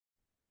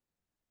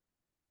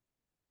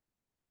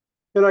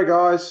G'day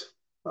guys.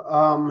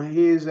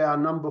 Here's our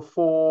number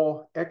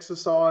 4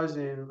 exercise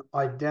in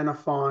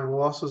identifying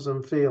losses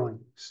and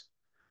feelings.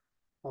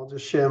 I'll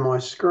just share my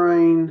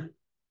screen.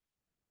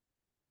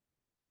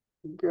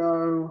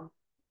 Go.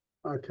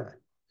 Okay.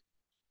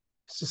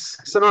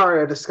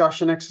 Scenario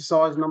discussion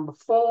exercise number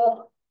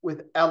 4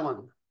 with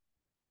Ellen.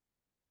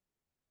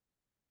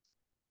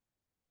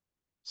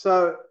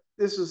 So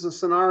this is a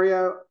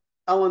scenario.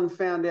 Ellen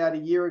found out a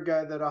year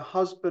ago that her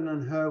husband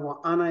and her were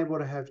unable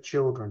to have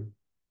children.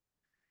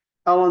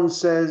 Ellen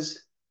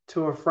says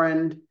to a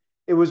friend,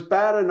 "It was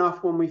bad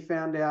enough when we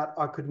found out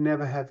I could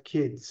never have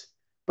kids,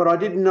 but I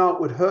didn't know it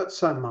would hurt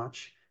so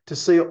much to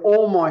see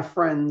all my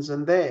friends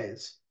and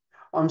theirs.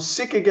 I'm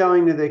sick of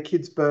going to their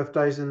kids'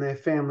 birthdays and their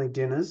family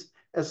dinners.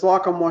 It's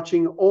like I'm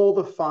watching all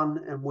the fun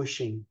and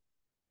wishing."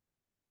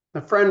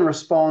 The friend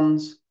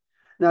responds,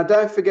 "Now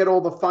don't forget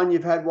all the fun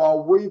you've had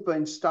while we've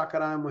been stuck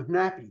at home with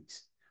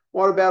nappies.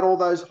 What about all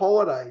those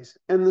holidays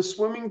and the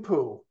swimming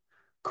pool?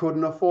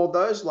 Couldn't afford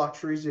those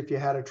luxuries if you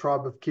had a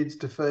tribe of kids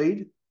to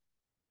feed."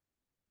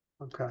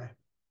 Okay.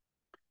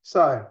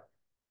 So,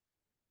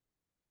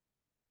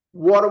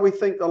 what do we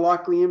think the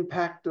likely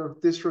impact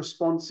of this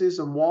response is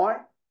and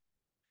why?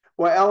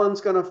 Well,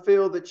 Ellen's going to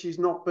feel that she's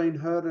not been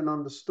heard and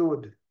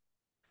understood.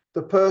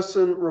 The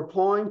person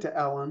replying to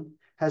Ellen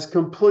has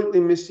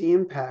completely missed the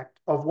impact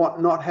of what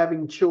not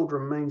having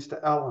children means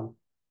to Ellen.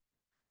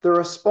 The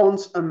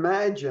response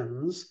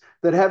imagines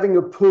that having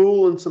a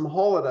pool and some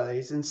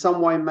holidays in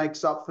some way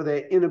makes up for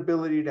their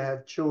inability to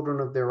have children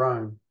of their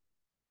own.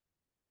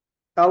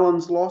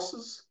 Ellen's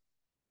losses,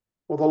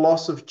 or the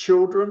loss of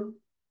children,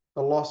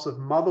 the loss of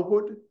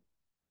motherhood,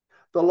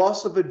 the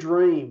loss of a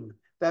dream,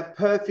 that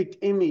perfect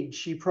image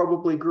she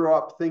probably grew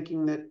up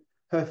thinking that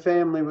her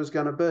family was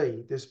going to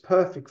be, this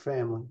perfect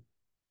family.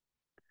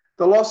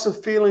 The loss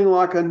of feeling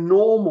like a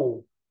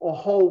normal or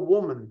whole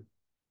woman,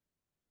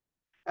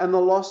 and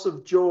the loss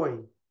of joy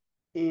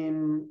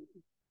in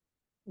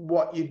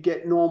what you'd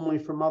get normally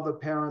from other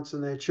parents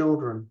and their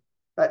children.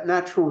 That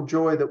natural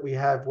joy that we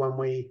have when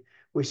we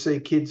see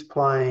kids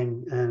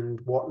playing and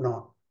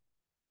whatnot.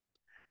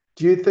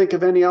 Do you think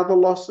of any other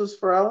losses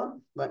for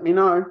Ellen? Let me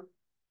know.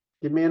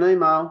 Give me an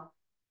email.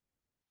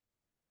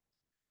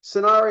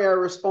 Scenario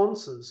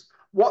responses.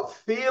 What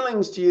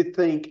feelings do you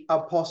think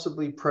are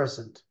possibly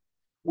present?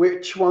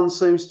 Which one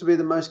seems to be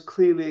the most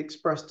clearly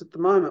expressed at the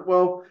moment?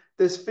 Well,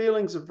 there's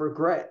feelings of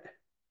regret,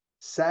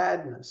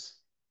 sadness,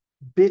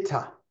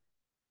 bitter,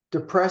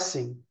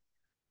 depressing,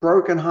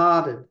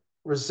 brokenhearted,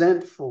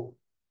 resentful,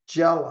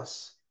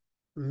 jealous,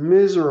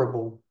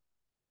 miserable,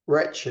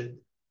 wretched.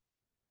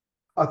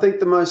 I think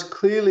the most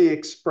clearly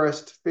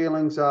expressed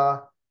feelings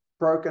are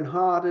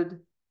brokenhearted,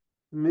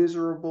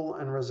 miserable,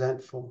 and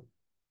resentful.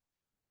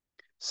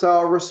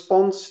 So a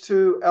response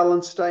to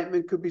Ellen's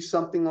statement could be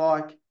something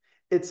like,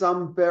 "It's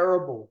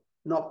unbearable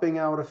not being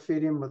able to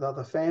fit in with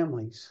other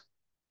families."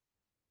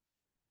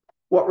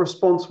 What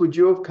response would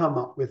you have come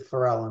up with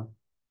for Ellen?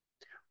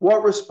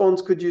 What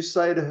response could you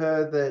say to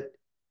her that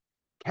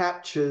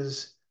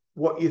captures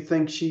what you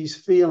think she's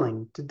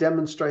feeling to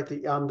demonstrate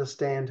that you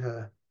understand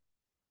her?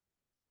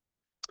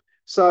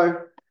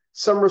 So,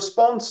 some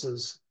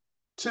responses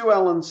to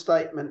Ellen's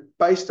statement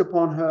based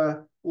upon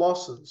her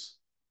losses.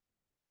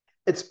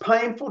 It's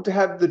painful to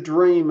have the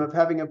dream of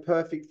having a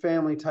perfect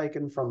family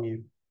taken from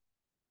you.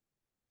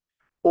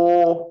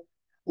 Or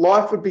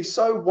life would be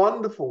so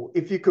wonderful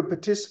if you could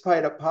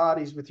participate at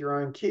parties with your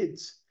own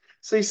kids.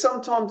 See,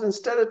 sometimes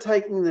instead of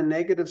taking the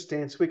negative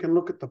stance, we can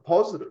look at the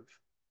positive,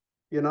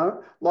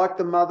 like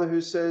the mother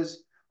who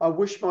says, "I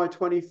wish my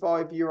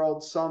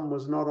 25-year-old son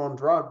was not on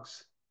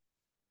drugs."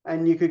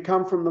 And you could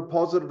come from the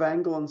positive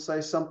angle and say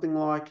something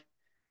like,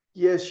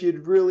 "Yes,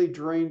 you'd really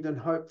dreamed and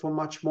hoped for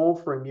much more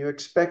for him. You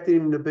expected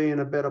him to be in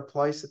a better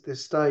place at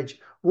this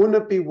stage.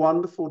 Wouldn't it be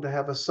wonderful to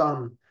have a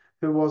son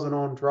who wasn't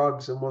on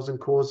drugs and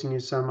wasn't causing you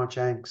so much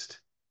angst?"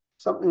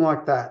 Something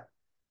like that.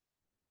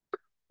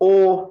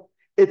 Or,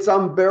 "It's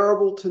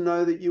unbearable to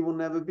know that you will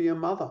never be a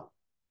mother."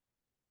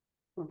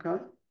 Okay.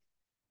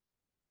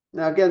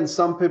 Now, again,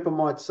 some people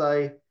might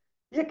say,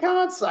 "You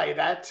can't say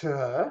that to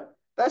her.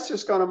 That's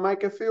just going to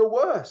make her feel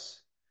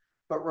worse."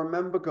 But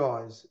remember,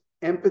 guys,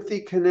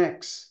 empathy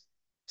connects.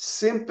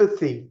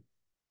 Sympathy.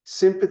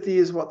 Sympathy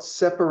is what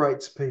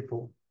separates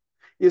people.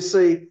 You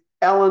see,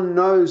 Ellen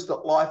knows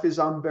that life is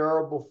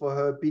unbearable for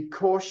her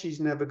because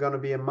she's never going to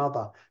be a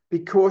mother,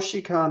 because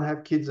she can't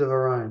have kids of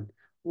her own.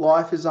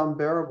 Life is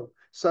unbearable.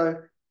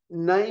 So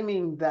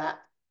naming that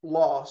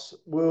loss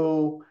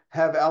will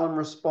have Ellen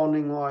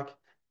responding like,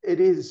 "It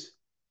is.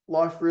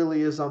 Life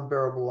really is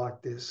unbearable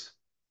like this."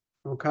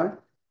 Okay?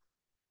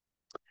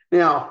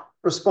 Now,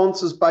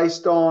 responses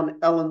based on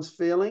Ellen's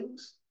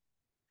feelings.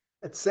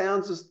 It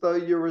sounds as though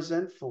you're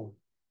resentful.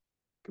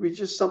 It could be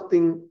just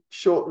something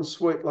short and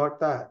sweet like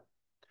that.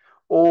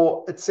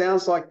 Or it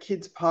sounds like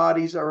kids'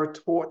 parties are a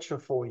torture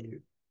for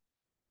you.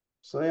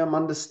 So I'm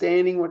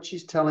understanding what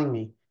she's telling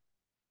me.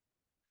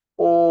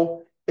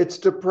 Or it's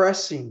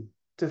depressing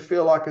to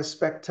feel like a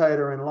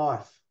spectator in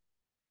life.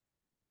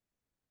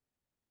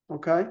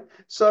 Okay.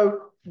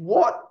 So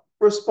what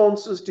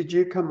responses did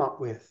you come up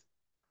with?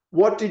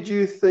 What did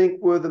you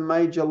think were the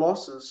major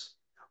losses?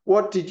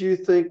 What did you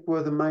think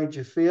were the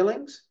major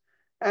feelings?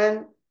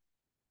 And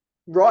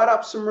write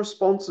up some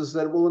responses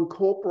that will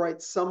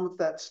incorporate some of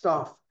that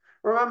stuff.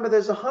 Remember,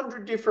 there's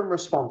 100 different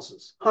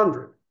responses,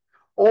 100.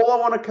 All I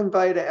want to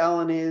convey to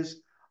Ellen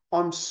is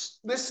I'm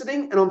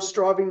listening and I'm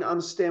striving to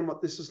understand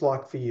what this is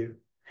like for you.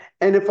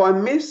 And if I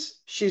miss,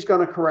 she's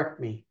going to correct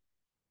me.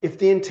 If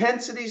the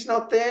intensity's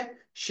not there,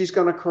 she's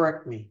going to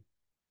correct me.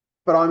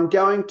 But I'm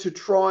going to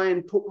try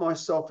and put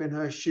myself in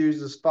her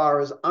shoes as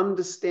far as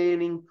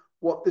understanding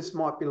what this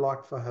might be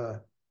like for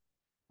her.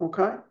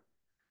 Okay?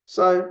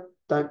 So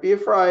don't be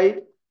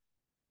afraid.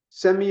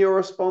 Send me your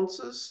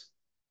responses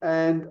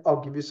and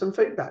I'll give you some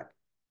feedback.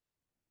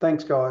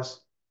 Thanks, guys.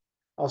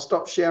 I'll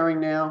stop sharing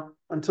now.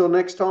 Until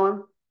next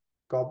time,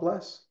 God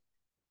bless.